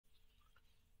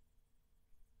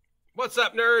What's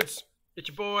up, nerds? It's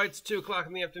your boy. It's 2 o'clock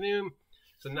in the afternoon.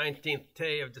 It's the 19th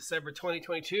day of December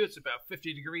 2022. It's about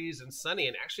 50 degrees and sunny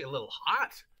and actually a little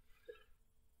hot.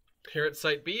 Here at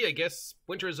Site B, I guess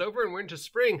winter is over and we're into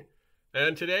spring.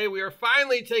 And today we are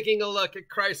finally taking a look at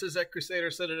Crisis at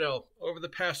Crusader Citadel. Over the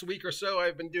past week or so,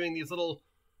 I've been doing these little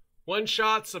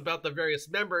one-shots about the various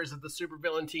members of the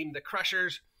supervillain team, the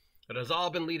Crusaders. It has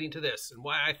all been leading to this, and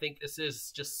why I think this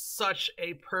is just such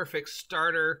a perfect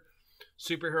starter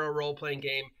superhero role-playing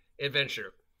game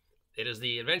adventure. It is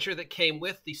the adventure that came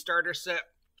with the starter set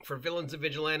for Villians and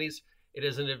Vigilantes. It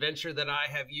is an adventure that I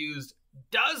have used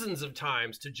dozens of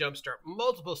times to jumpstart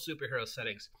multiple superhero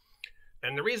settings.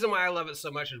 And the reason why I love it so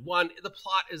much is, one, the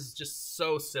plot is just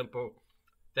so simple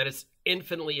that it's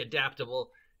infinitely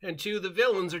adaptable. And two, the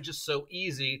villains are just so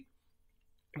easy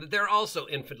that they're also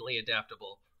infinitely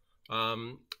adaptable.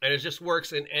 And it just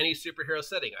works in any superhero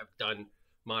setting. I've done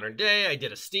modern day, I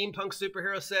did a steampunk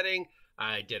superhero setting,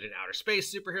 I did an outer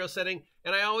space superhero setting,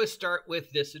 and I always start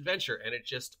with this adventure, and it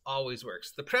just always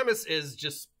works. The premise is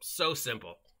just so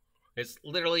simple. It's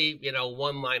literally,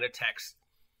 one line of text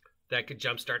that could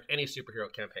jumpstart any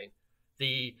superhero campaign.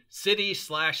 The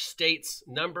city/state's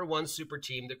 #1 super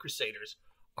team, the Crusaders,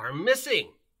 are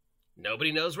missing.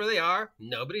 Nobody knows where they are,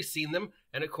 nobody's seen them,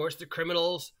 and of course the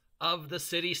criminals of the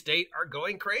city-state are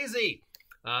going crazy.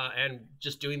 And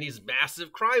just doing these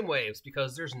massive crime waves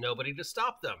because there's nobody to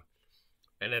stop them.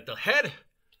 And at the head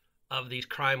of these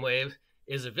crime waves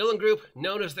is a villain group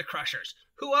known as the Crusaders,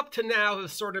 who up to now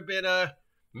have sort of been a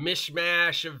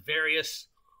mishmash of various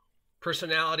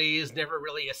personalities, never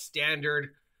really a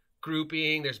standard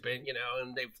grouping. There's been,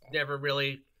 and they've never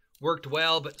really worked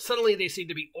well, but suddenly they seem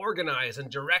to be organized and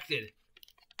directed.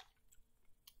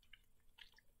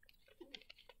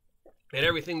 And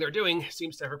everything they're doing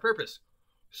seems to have a purpose.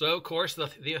 So, of course,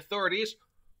 the authorities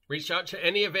reach out to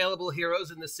any available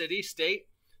heroes in the city, state,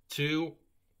 to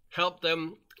help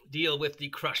them deal with the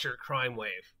Crusher crime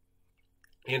wave.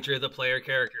 Enter the player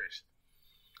characters.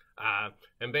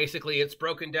 And basically, it's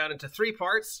broken down into 3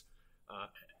 parts.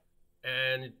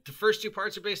 And the first 2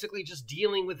 parts are basically just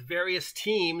dealing with various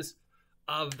teams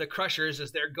of the Crushers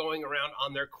as they're going around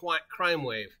on their crime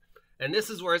wave. And this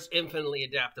is where it's infinitely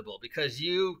adaptable, because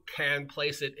you can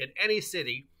place it in any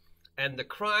city, and the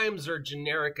crimes are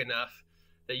generic enough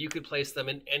that you could place them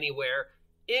in anywhere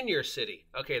in your city.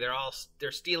 Okay,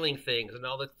 they're stealing things, and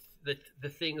all the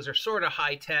things are sort of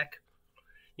high tech,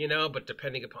 but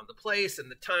depending upon the place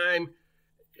and the time,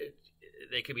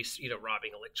 they could be,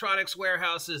 robbing electronics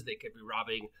warehouses, they could be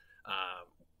robbing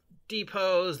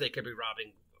depots, they could be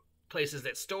robbing places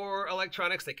that store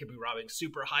electronics, they could be robbing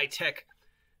super high tech,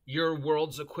 your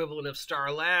world's equivalent of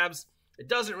Star Labs. It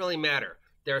doesn't really matter.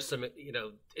 There's some,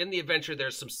 in the adventure,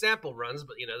 there's some sample runs,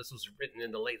 but, this was written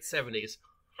in the late 70s.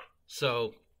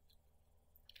 So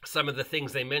some of the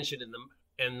things they mentioned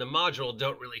in the module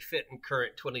don't really fit in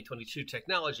current 2022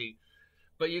 technology.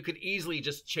 But you could easily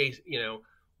just chase,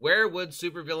 where would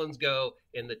supervillains go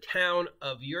in the town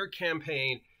of your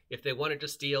campaign if they wanted to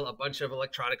steal a bunch of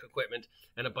electronic equipment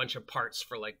and a bunch of parts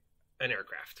for, like, an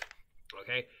aircraft?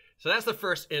 Okay? So that's the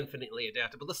first infinitely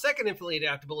adaptable. The second infinitely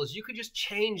adaptable is you could just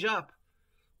change up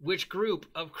which group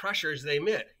of Crushers they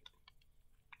met.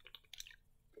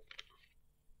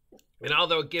 And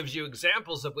although it gives you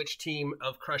examples of which team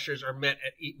of Crushers are met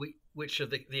at which of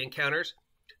the encounters,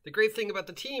 the great thing about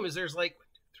the team is there's like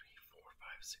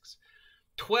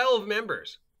 12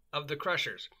 members of the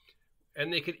Crushers.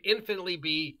 And they could infinitely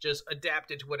be just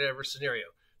adapted to whatever scenario.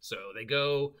 So they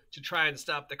go to try and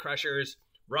stop the Crushers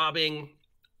robbing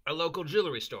a local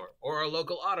jewelry store, or a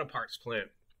local auto parts plant,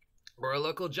 or a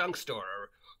local junk store,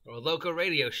 or a local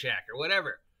Radio Shack, or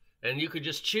whatever. And you could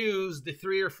just choose the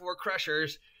 3 or 4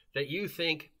 Crushers that you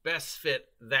think best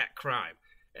fit that crime,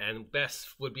 and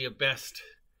best would be a best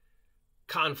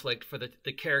conflict for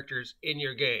the characters in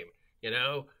your game, and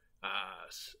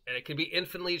it can be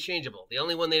infinitely changeable. The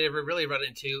only one they never really run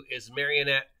into is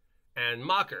Marionette and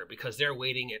Mocker, because they're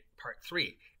waiting at part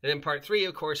 3. And then part 3,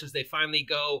 of course, is they finally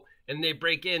go and they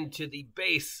break into the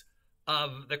base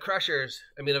of the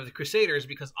Crusaders,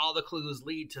 because all the clues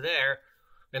lead to there,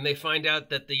 and they find out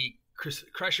that the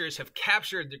Crusaders have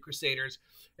captured the Crusaders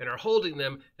and are holding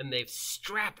them, and they've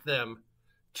strapped them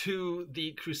to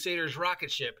the Crusaders'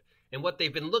 rocket ship. And what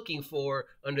they've been looking for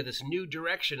under this new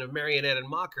direction of Marionette and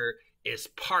Mocker is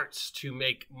parts to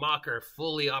make Mocker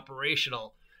fully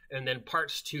operational, and then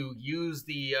parts to use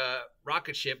the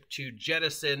rocket ship to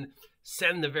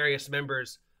send the various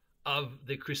members of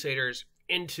the Crusaders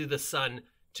into the sun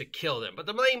to kill them. But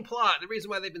the main plot, the reason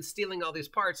why they've been stealing all these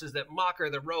parts, is that Mocker,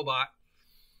 the robot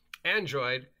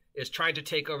android, is trying to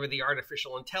take over the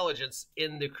artificial intelligence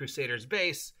in the Crusaders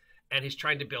base, and he's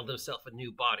trying to build himself a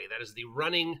new body. That is the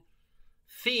running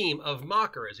theme of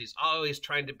Mocker, is he's always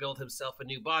trying to build himself a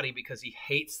new body because he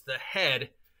hates the head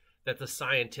that the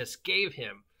scientists gave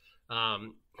him.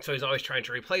 So he's always trying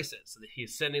to replace it. So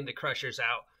he's sending the Crushers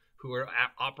out, who are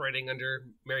operating under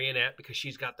Marionette because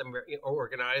she's got them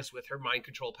organized with her mind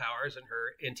control powers and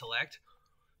her intellect,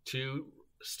 to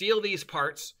steal these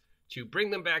parts, to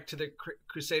bring them back to the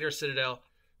Crusader Citadel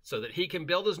so that he can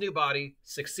build his new body,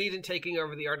 succeed in taking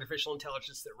over the artificial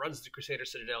intelligence that runs the Crusader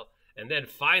Citadel, and then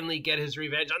finally get his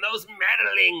revenge on those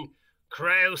meddling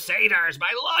Crusaders by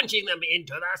launching them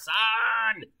into the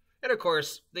sun. And of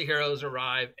course, the heroes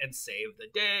arrive and save the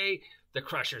day. The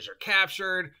Crushers are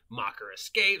captured. Mocker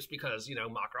escapes because, you know,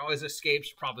 Mocker always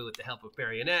escapes, probably with the help of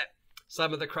Marionette.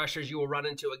 Some of the Crushers you will run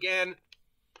into again.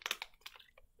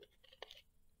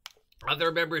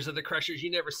 Other members of the Crushers you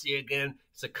never see again.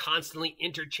 It's a constantly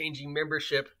interchanging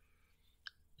membership,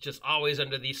 just always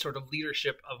under the sort of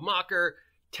leadership of Mocker,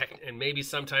 and maybe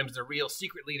sometimes the real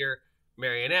secret leader,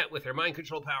 Marionette, with her mind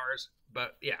control powers.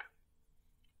 But yeah,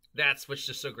 that's what's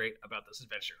just so great about this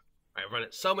adventure. I've run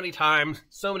it so many times,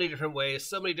 so many different ways,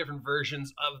 so many different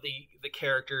versions of the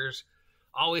characters,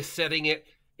 always setting it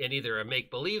in either a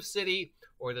make-believe city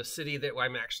or the city that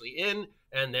I'm actually in,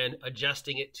 and then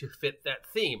adjusting it to fit that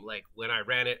theme. Like when I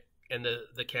ran it and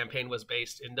the campaign was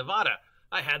based in Nevada,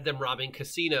 I had them robbing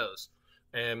casinos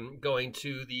and going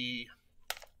to the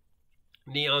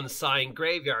neon sign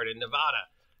graveyard in Nevada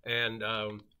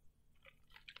and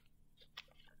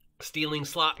stealing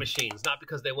slot machines, not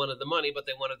because they wanted the money, but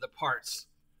they wanted the parts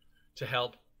to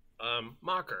help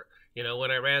Mocker. You know, when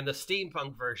I ran the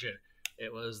steampunk version,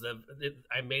 it was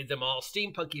I made them all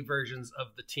steampunky versions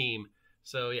of the team.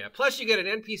 So yeah, plus you get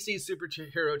an NPC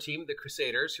superhero team, the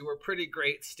Crusaders, who are pretty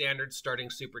great standard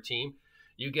starting super team.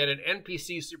 You get an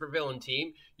NPC supervillain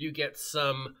team. You get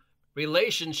some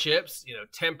relationships. You know,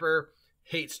 Temper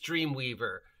hates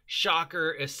Dreamweaver.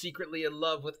 Shocker is secretly in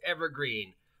love with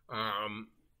Evergreen.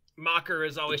 Mocker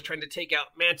is always trying to take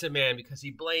out Manta Man because he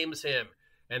blames him.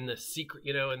 And the secret,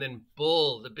 you know, and then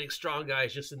Bull, the big strong guy,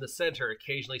 is just in the center,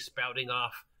 occasionally spouting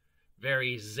off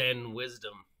very zen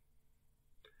wisdom.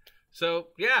 So,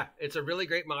 yeah, it's a really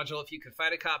great module. If you can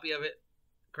find a copy of it,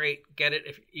 great, get it.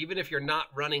 Even if you're not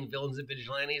running Villains and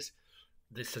Vigilantes,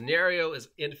 the scenario is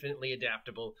infinitely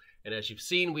adaptable. And as you've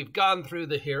seen, we've gone through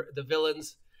the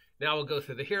villains. Now we'll go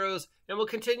through the heroes, and we'll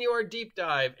continue our deep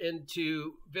dive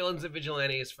into Villains and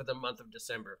Vigilantes for the month of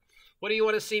December. What do you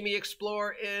want to see me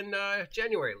explore in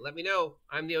January? Let me know.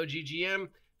 I'm the OGGM.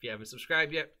 If you haven't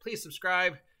subscribed yet, please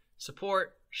subscribe,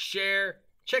 support, share,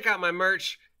 check out my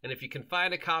merch, and if you can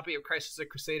find a copy of Crisis at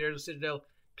Crusader Citadel,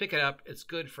 pick it up. It's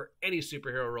good for any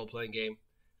superhero role-playing game.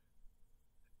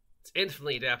 It's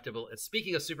infinitely adaptable. And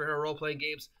speaking of superhero role-playing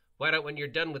games, why don't, when you're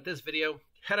done with this video,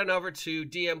 head on over to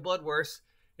DM Bloodworth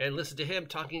and listen to him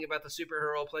talking about the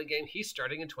superhero role-playing game he's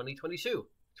starting in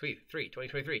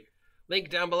 2023. Link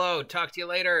down below. Talk to you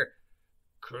later.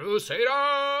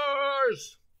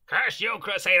 Crusaders! Curse you,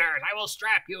 Crusaders! I will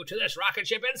strap you to this rocket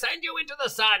ship and send you into the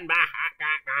sun!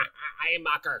 I am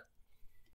Mocker.